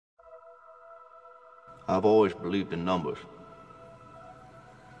I've always believed in numbers.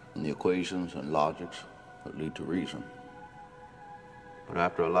 And the equations and logics that lead to reason. But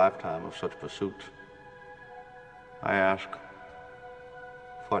after a lifetime of such pursuits, I ask,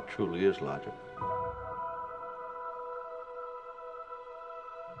 what truly is logic?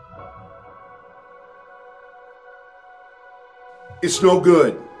 It's no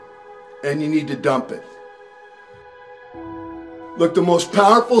good, and you need to dump it. Look, the most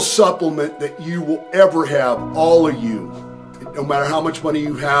powerful supplement that you will ever have, all of you, no matter how much money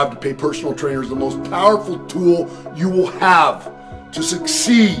you have to pay personal trainers, the most powerful tool you will have to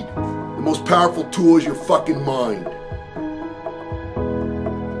succeed, the most powerful tool is your fucking mind.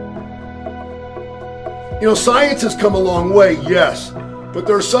 You know, science has come a long way, yes, but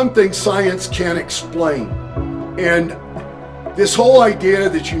there are some things science can't explain. And this whole idea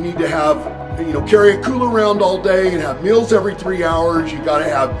that you need to have, you know, carry a cooler around all day and have meals every 3 hours, you gotta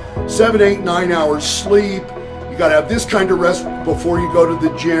have 7, 8, 9 hours sleep, you gotta have this kind of rest before you go to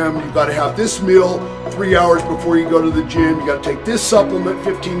the gym, you gotta have this meal 3 hours before you go to the gym, you gotta take this supplement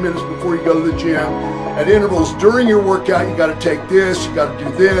 15 minutes before you go to the gym. At intervals during your workout, you gotta take this, you gotta do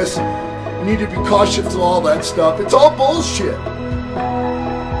this. You need to be cautious of all that stuff. It's all bullshit.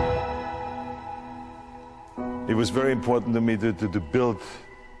 It was very important to me to build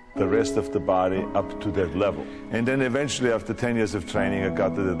the rest of the body up to that level. And then eventually, after 10 years of training, I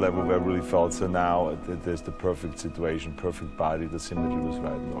got to that level where I really felt, so now there's the perfect situation, perfect body, the symmetry was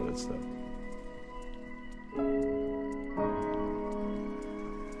right and all that stuff.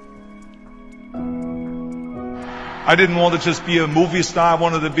 I didn't want to just be a movie star, I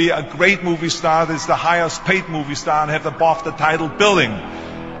wanted to be a great movie star that's the highest paid movie star and have above the title building.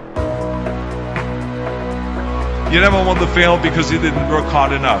 You never want to fail because you didn't work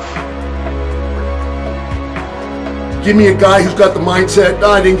hard enough. Give me a guy who's got the mindset,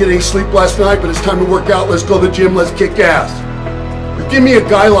 I didn't get any sleep last night, but it's time to work out, let's go to the gym, let's kick ass. You give me a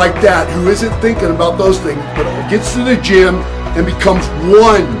guy like that who isn't thinking about those things, but gets to the gym and becomes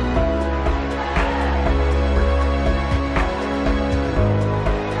one.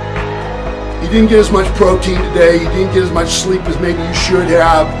 You didn't get as much protein today, you didn't get as much sleep as maybe you should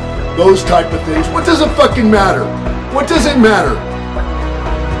have, those type of things. What does it fucking matter? What does it matter?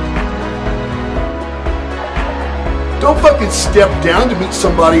 Don't fucking step down to meet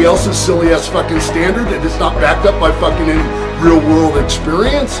somebody else's silly ass fucking standard that is not backed up by fucking any real world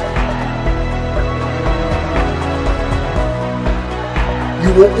experience.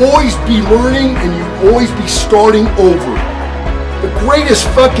 You will always be learning and you will always be starting over. The greatest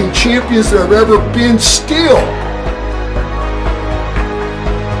fucking champions there have ever been still.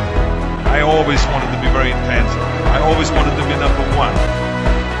 I always wanted to be very intense. I always wanted to be number one.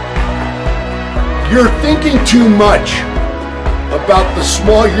 You're thinking too much about the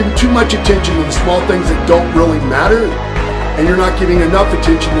small, you're giving too much attention to the small things that don't really matter, and you're not giving enough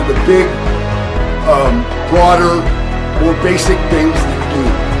attention to the big, broader, more basic things that do.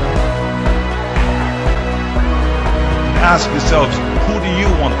 Ask yourselves, who do you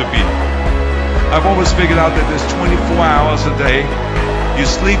want to be? I've always figured out that there's 24 hours a day. You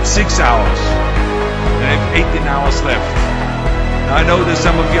sleep 6 hours, and I have 18 hours left. Now I know there's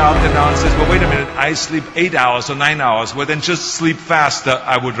some of you out there now and says, well, wait a minute, I sleep 8 hours or 9 hours. Well, then just sleep faster,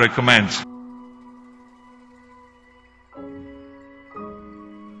 I would recommend.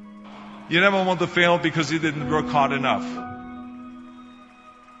 You never want to fail because you didn't work hard enough.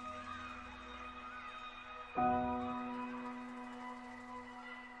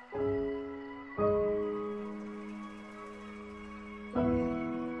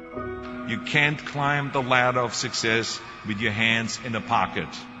 You can't climb the ladder of success with your hands in a pocket.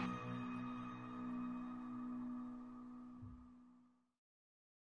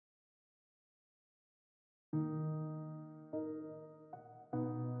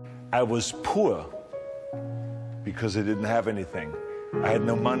 I was poor because I didn't have anything. I had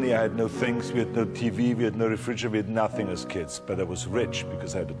no money, I had no things, we had no TV, we had no refrigerator, we had nothing as kids. But I was rich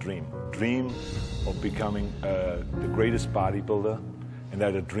because I had a dream. Dream of becoming the greatest bodybuilder. And I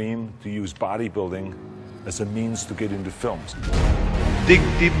had a dream to use bodybuilding as a means to get into films. Dig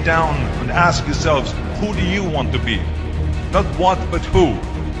deep down and ask yourselves, who do you want to be? Not what, but who.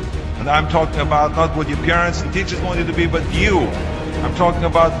 And I'm talking about not what your parents and teachers want you to be, but you. I'm talking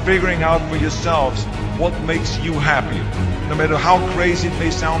about figuring out for yourselves what makes you happy, no matter how crazy it may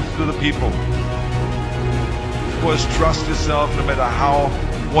sound to the people. Of course, trust yourself no matter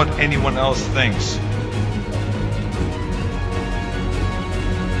what anyone else thinks.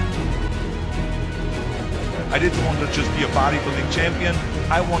 I didn't want to just be a bodybuilding champion.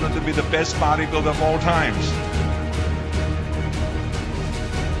 I wanted to be the best bodybuilder of all times.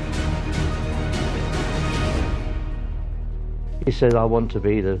 He said, I want to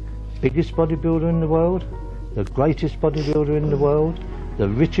be the biggest bodybuilder in the world, the greatest bodybuilder in the world, the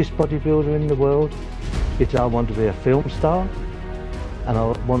richest bodybuilder in the world. He said, I want to be a film star, and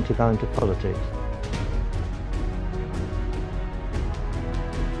I want to go into politics.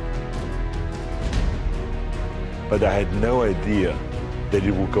 But I had no idea that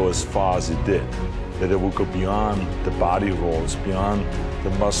it would go as far as it did, that it would go beyond the body roles, beyond the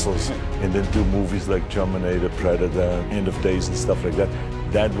muscles, and then do movies like Terminator, Predator, End of Days and stuff like that.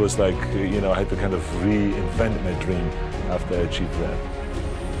 That was like, you know, I had to kind of reinvent my dream after I achieved that.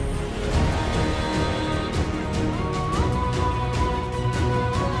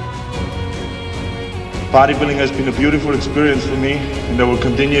 Bodybuilding has been a beautiful experience for me, and I will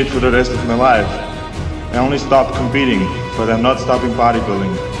continue it for the rest of my life. I only stopped competing, but I'm not stopping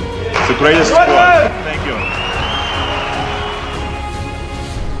bodybuilding. It's the greatest sport. Thank you.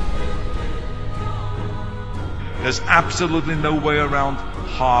 There's absolutely no way around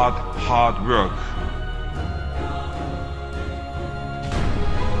hard work.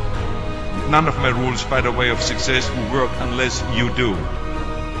 None of my rules, by the way, of success will work unless you do.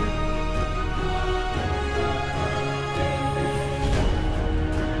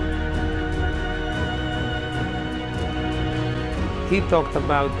 He talked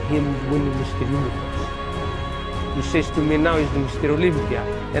about him winning Mr. Universe. He says to me, now he's the Mr. Olympia.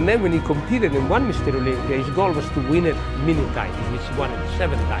 And then when he competed and won Mr. Olympia, his goal was to win it many times, which he won it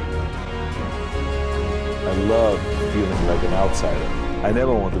 7 times. I love feeling like an outsider. I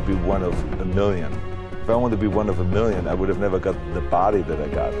never want to be one of a million. If I wanted to be one of a million, I would have never got the body that I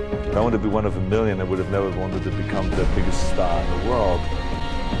got. If I wanted to be one of a million, I would have never wanted to become the biggest star in the world.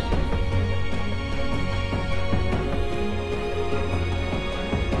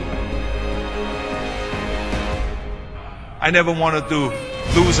 I never wanted to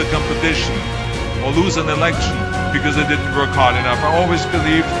lose a competition or lose an election because I didn't work hard enough. I always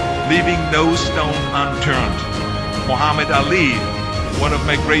believed leaving no stone unturned. Muhammad Ali, one of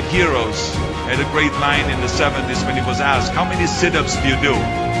my great heroes, had a great line in the 70s when he was asked, how many sit-ups do you do?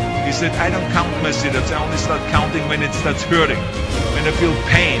 He said, I don't count my sit-ups, I only start counting when it starts hurting. When I feel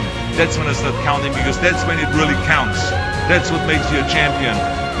pain, that's when I start counting, because that's when it really counts. That's what makes you a champion.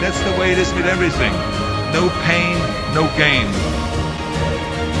 That's the way it is with everything. No pain, no gain.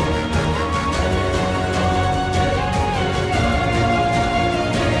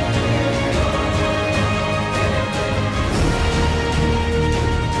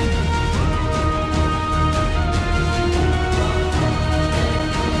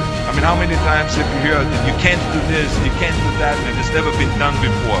 I mean, how many times have you heard that you can't do this, you can't do that, and it's never been done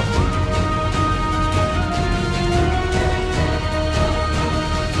before?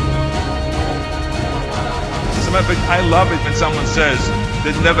 I love it when someone says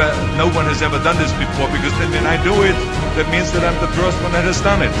that no one has ever done this before, because then when I do it, that means that I'm the first one that has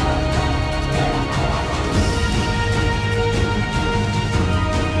done it.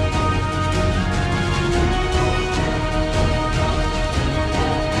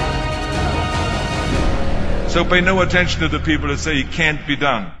 So pay no attention to the people that say it can't be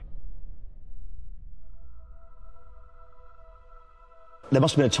done. There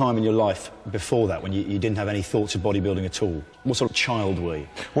must have been a time in your life before that when you didn't have any thoughts of bodybuilding at all. What sort of child were you?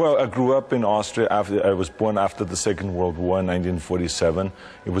 Well, I grew up in Austria. I was born after the Second World War in 1947.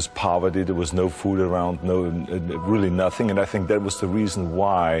 It was poverty. There was no food around, really nothing. And I think that was the reason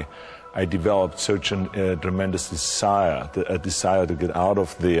why I developed such a tremendous desire, a desire to get out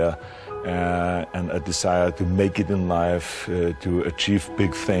of there, and a desire to make it in life, to achieve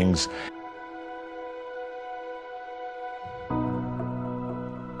big things.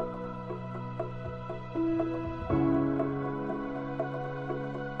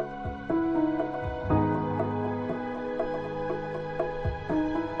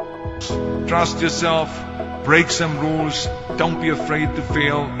 Trust yourself, break some rules, don't be afraid to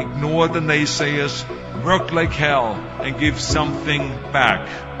fail, ignore the naysayers, work like hell, and give something back.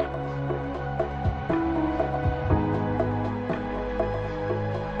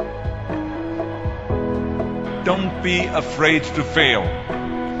 Don't be afraid to fail.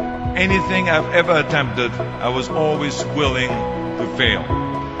 Anything I've ever attempted, I was always willing to fail.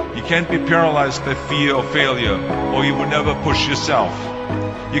 You can't be paralyzed by fear of failure, or you will never push yourself.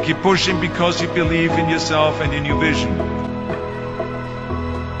 You keep pushing because you believe in yourself and in your vision.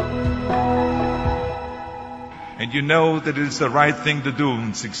 And you know that it is the right thing to do,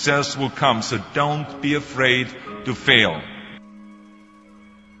 and success will come, so don't be afraid to fail.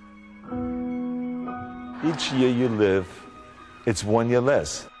 Each year you live, it's 1 year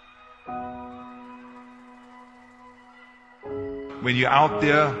less. When you're out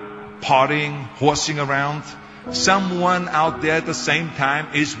there partying, horsing around, Someone out there at the same time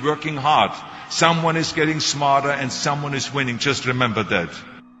is working hard. Someone is getting smarter and someone is winning. Just remember that.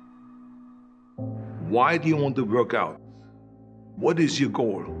 Why do you want to work out? What is your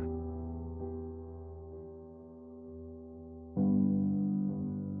goal?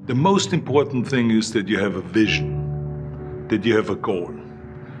 The most important thing is that you have a vision, that you have a goal.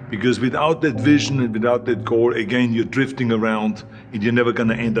 Because without that vision and without that goal, again, you're drifting around and you're never going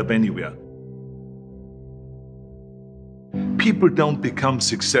to end up anywhere. People don't become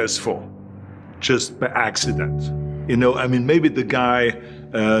successful just by accident. You know, I mean, maybe the guy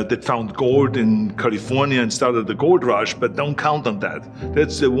that found gold in California and started the gold rush, but don't count on that.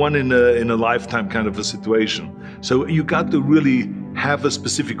 That's the one in a lifetime kind of a situation. So you got to really have a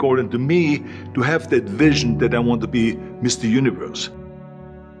specific goal. And to me, to have that vision that I want to be Mr. Universe,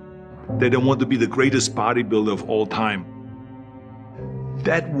 that I want to be the greatest bodybuilder of all time.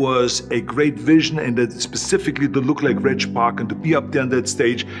 That was a great vision, and that specifically to look like Reg Park and to be up there on that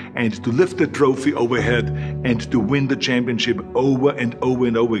stage and to lift the trophy overhead and to win the championship over and over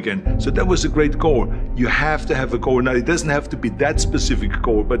and over again. So that was a great goal. You have to have a goal. Now, it doesn't have to be that specific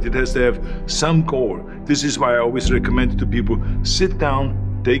goal, but it has to have some goal. This is why I always recommend to people, sit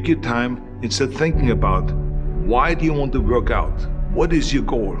down, take your time, and start thinking about, why do you want to work out? What is your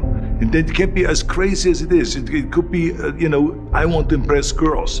goal? And that can be as crazy as it is. It could be, you know, I want to impress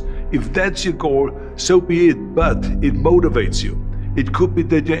girls. If that's your goal, so be it, but it motivates you. It could be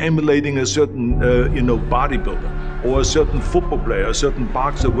that you're emulating a certain, you know, bodybuilder or a certain football player, a certain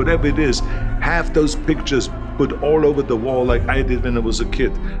boxer, whatever it is. Have those pictures put all over the wall like I did when I was a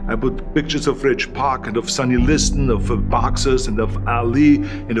kid. I put pictures of Reg Park and of Sonny Liston, of boxers and of Ali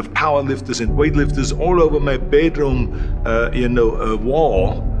and of powerlifters and weightlifters all over my bedroom, you know,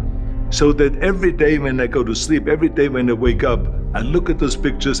 wall. So that every day when I go to sleep, every day when I wake up, I look at those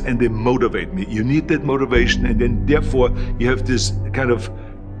pictures and they motivate me. You need that motivation, and then therefore you have this kind of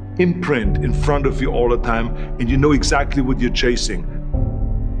imprint in front of you all the time, and you know exactly what you're chasing.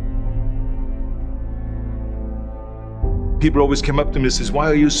 People always come up to me and says, why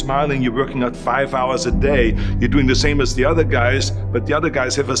are you smiling? You're working out 5 hours a day. You're doing the same as the other guys, but the other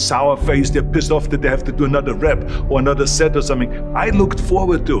guys have a sour face. They're pissed off that they have to do another rep or another set or something. I looked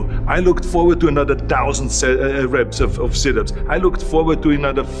forward to another 1,000 reps of sit-ups. I looked forward to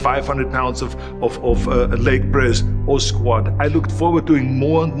another 500 pounds of leg press or squat. I looked forward to doing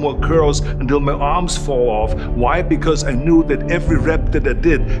more and more curls until my arms fall off. Why? Because I knew that every rep that I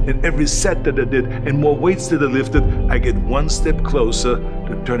did and every set that I did and more weights that I lifted, I get one step closer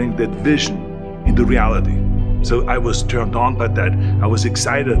to turning that vision into reality. So I was turned on by that. I was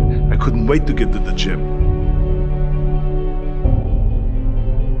excited. I couldn't wait to get to the gym.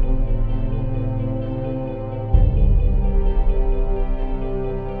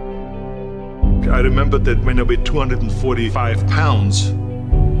 I remember that when I weighed 245 pounds,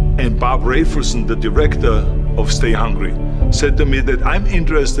 and Bob Rafelson, the director of Stay Hungry, said to me that I'm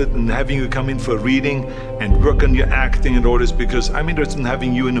interested in having you come in for a reading and work on your acting and all this, because I'm interested in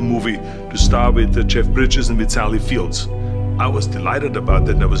having you in a movie to star with Jeff Bridges and with Sally Fields. I was delighted about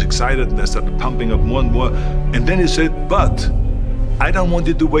that, and I was excited, and I started pumping up more and more. And then he said, but I don't want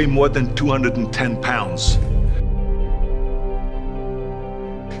you to weigh more than 210 pounds.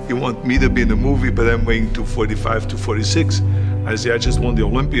 You want me to be in the movie, but I'm weighing 245, 246. I say, I just won the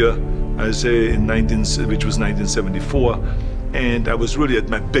Olympia, I say, which was 1974, and I was really at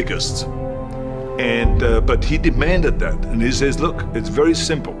my biggest. And but he demanded that, and he says, look, it's very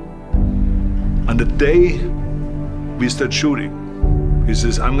simple. On the day we start shooting, he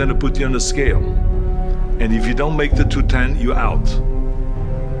says, I'm gonna put you on a scale, and if you don't make the 210, you're out,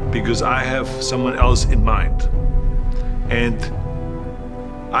 because I have someone else in mind. And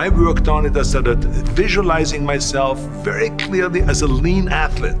I worked on it. I started visualizing myself very clearly as a lean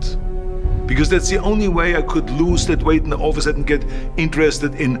athlete, because that's the only way I could lose that weight and all of a sudden get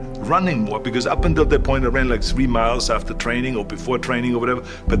interested in running more, because up until that point I ran like 3 miles after training or before training or whatever,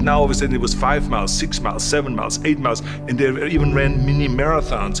 but now all of a sudden it was 5 miles, 6 miles, 7 miles, 8 miles, and they even ran mini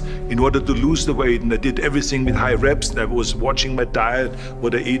marathons in order to lose the weight, and I did everything with high reps, and I was watching my diet,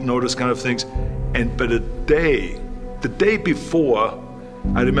 what I eat and all those kind of things. And but the day before,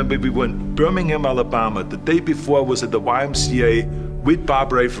 I remember we were in Birmingham, Alabama. The day before I was at the YMCA with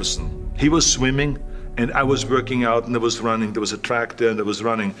Bob Rafelson. He was swimming and I was working out, and I was running. There was a track there and I was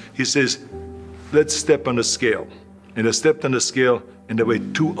running. He says, let's step on the scale. And I stepped on the scale and I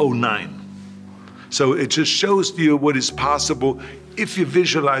weighed 209. So it just shows you what is possible if you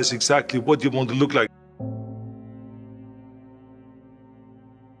visualize exactly what you want to look like.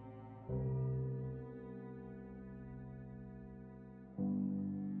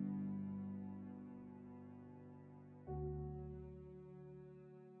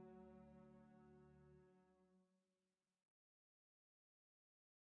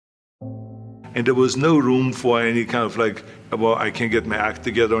 And there was no room for any kind of like, well, I can't get my act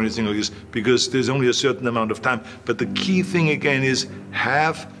together or anything like this, because there's only a certain amount of time. But the key thing again is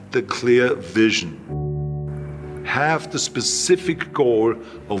have the clear vision. Have the specific goal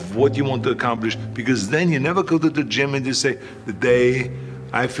of what you want to accomplish, because then you never go to the gym and you say, the day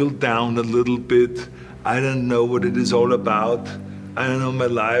I feel down a little bit, I don't know what it is all about, I don't know my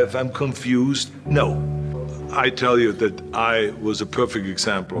life, I'm confused. No, I tell you that I was a perfect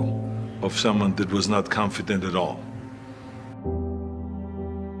example of someone that was not confident at all.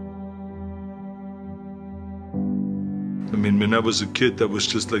 I mean, when I was a kid, I was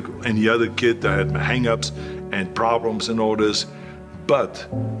just like any other kid. I had my hang-ups and problems and all this. But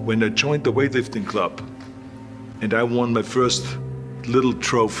when I joined the weightlifting club and I won my first little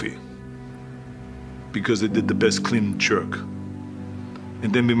trophy because I did the best clean and jerk,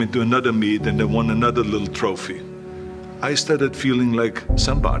 and then we went to another meet and I won another little trophy, I started feeling like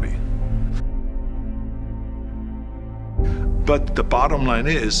somebody. But the bottom line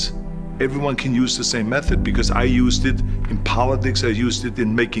is, everyone can use the same method, because I used it in politics, I used it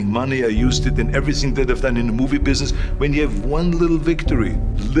in making money, I used it in everything that I've done in the movie business. When you have one little victory,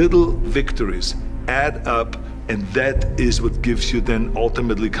 little victories add up, and that is what gives you then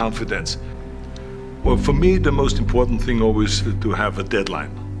ultimately confidence. Well, for me, the most important thing always is to have a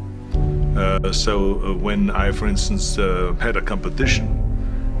deadline. So when I, for instance, had a competition,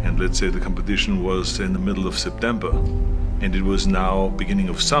 and let's say the competition was in the middle of September, and it was now beginning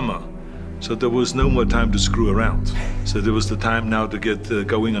of summer, so there was no more time to screw around. So there was the time now to get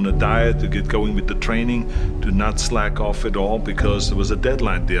going on a diet, to get going with the training, to not slack off at all, because there was a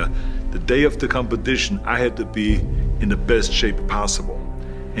deadline there. The day of the competition, I had to be in the best shape possible.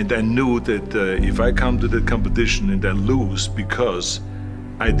 And I knew that if I come to the competition and I lose because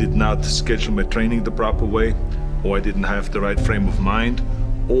I did not schedule my training the proper way, or I didn't have the right frame of mind,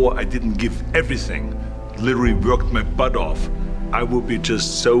 or I didn't give everything, literally worked my butt off, I would be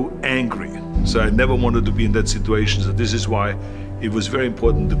just so angry. So I never wanted to be in that situation. So this is why it was very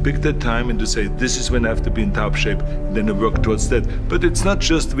important to pick that time and to say, this is when I have to be in top shape, and then I work towards that. But it's not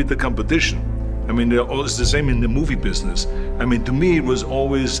just with the competition. I mean, it's the same in the movie business. I mean, to me, it was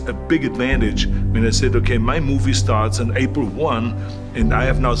always a big advantage when I said, okay, my movie starts on April 1, and I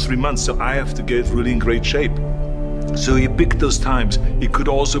have now 3 months, so I have to get really in great shape. So you pick those times. It could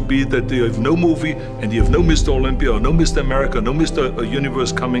also be that you have no movie and you have no Mr. Olympia or no Mr. America, no Mr.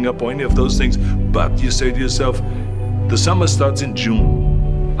 Universe coming up or any of those things. But you say to yourself, the summer starts in June.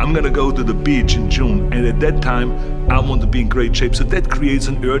 I'm gonna go to the beach in June, and at that time, I want to be in great shape. So that creates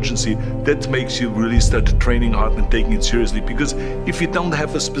an urgency that makes you really start training hard and taking it seriously. Because if you don't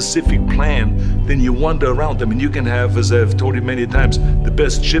have a specific plan, then you wander around. I mean, you can have, as I've told you many times, the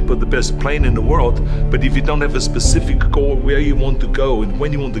best ship or the best plane in the world, but if you don't have a specific goal where you want to go and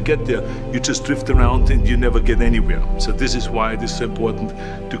when you want to get there, you just drift around and you never get anywhere. So this is why it is so important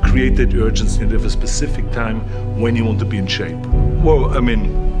to create that urgency and have a specific time when you want to be in shape. Well, I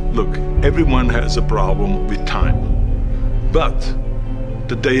mean, look, everyone has a problem with time, but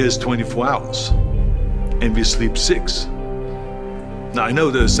the day has 24 hours and we sleep 6. Now, I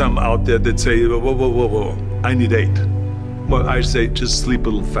know there's some out there that say, whoa, I need 8. Well, I say just sleep a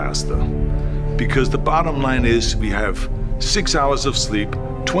little faster, because the bottom line is we have 6 hours of sleep,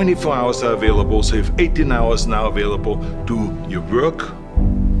 24 hours are available, so you have 18 hours now available to your work,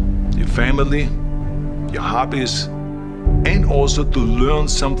 your family, your hobbies, and also to learn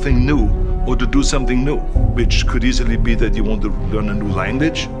something new or to do something new, which could easily be that you want to learn a new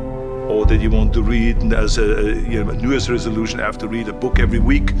language, or that you want to read as a New Year's resolution, I have to read a book every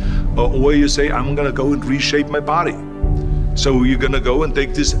week, or you say, I'm gonna go and reshape my body. So you're gonna go and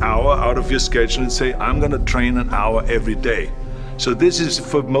take this hour out of your schedule and say, I'm gonna train an hour every day. So this is,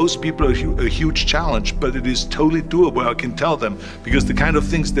 for most people, a huge challenge, but it is totally doable, I can tell them, because the kind of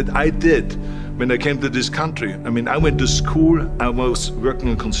things that I did when I came to this country, I mean, I went to school, I was working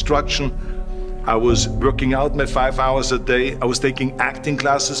in construction, I was working out my 5 hours a day, I was taking acting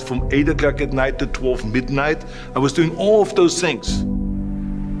classes from 8 o'clock at night to 12 midnight, I was doing all of those things.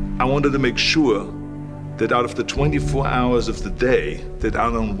 I wanted to make sure that out of the 24 hours of the day, that I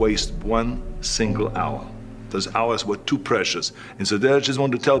don't waste one single hour. Those hours were too precious. And so there I just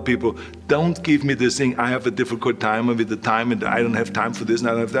want to tell people, don't give me this thing, I have a difficult time with the time and I don't have time for this and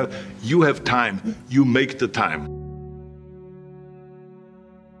I don't have that. You have time, you make the time.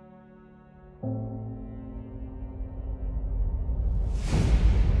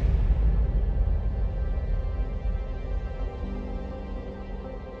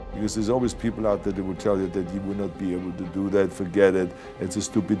 Because there's always people out there that will tell you that you will not be able to do that, forget it, it's a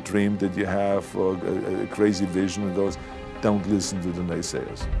stupid dream that you have, or a crazy vision and those. Don't listen to the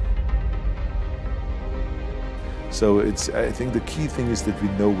naysayers. So I think the key thing is that we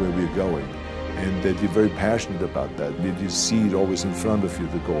know where we're going and that you're very passionate about that, that you see it always in front of you,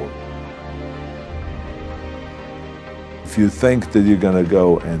 the goal. If you think that you're going to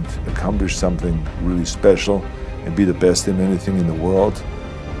go and accomplish something really special and be the best in anything in the world,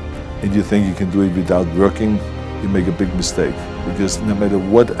 and you think you can do it without working, you make a big mistake. Because no matter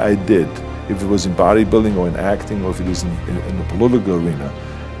what I did, if it was in bodybuilding or in acting or if it was in the political arena,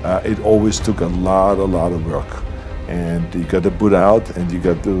 it always took a lot of work. And you got to put out, and you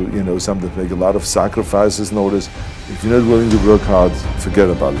got to, sometimes make a lot of sacrifices. Notice, if you're not willing to work hard, forget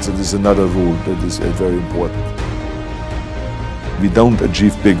about it. So this is another rule that is very important. We don't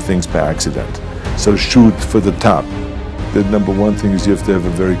achieve big things by accident. So shoot for the top. The number one thing is you have to have a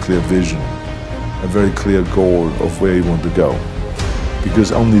very clear vision, a very clear goal of where you want to go.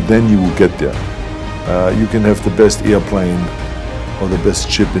 Because only then you will get there. You can have the best airplane or the best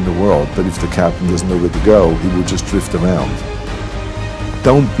ship in the world, but if the captain doesn't know where to go, he will just drift around.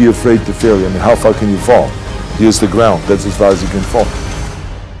 Don't be afraid to fail. I mean, how far can you fall? Here's the ground. That's as far as you can fall.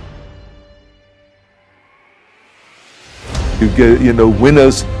 You get,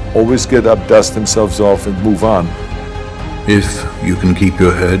 winners always get up, dust themselves off, and move on. If you can keep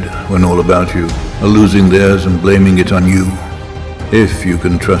your head when all about you are losing theirs and blaming it on you. If you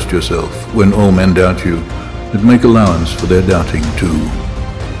can trust yourself when all men doubt you, and make allowance for their doubting too.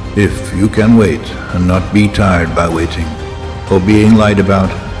 If you can wait and not be tired by waiting, or being lied about,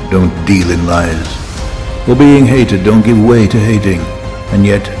 don't deal in lies. Or being hated, don't give way to hating, and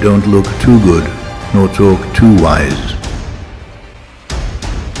yet don't look too good, nor talk too wise.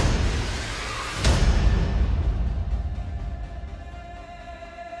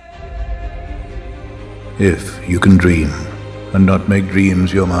 If you can dream, and not make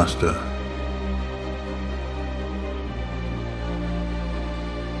dreams your master.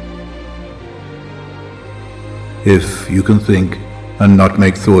 If you can think, and not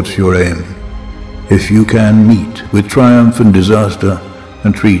make thoughts your aim. If you can meet with triumph and disaster,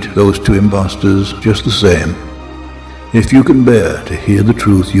 and treat those two impostors just the same. If you can bear to hear the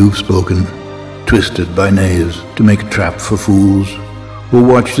truth you've spoken, twisted by knaves to make a trap for fools, or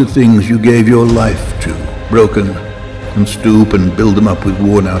watch the things you gave your life to, broken, and stoop and build them up with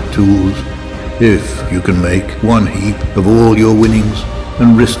worn-out tools. If you can make one heap of all your winnings,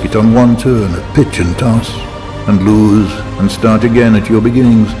 and risk it on one turn at pitch and toss, and lose and start again at your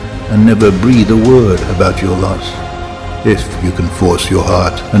beginnings, and never breathe a word about your loss. If you can force your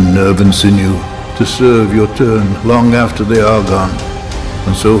heart and nerve and sinew to serve your turn long after they are gone,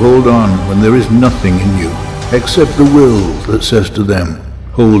 and so hold on when there is nothing in you except the will that says to them,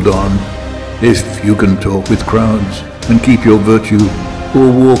 hold on. If you can talk with crowds and keep your virtue,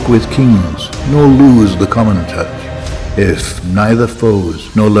 or walk with kings nor lose the common touch. If neither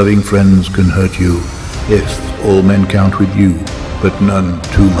foes nor loving friends can hurt you, if all men count with you, but none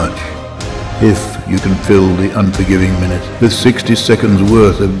too much. If you can fill the unforgiving minute with 60 seconds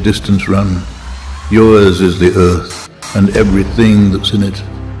worth of distance run, yours is the earth and everything that's in it,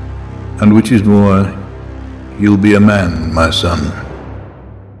 and which is more, you'll be a man, my son.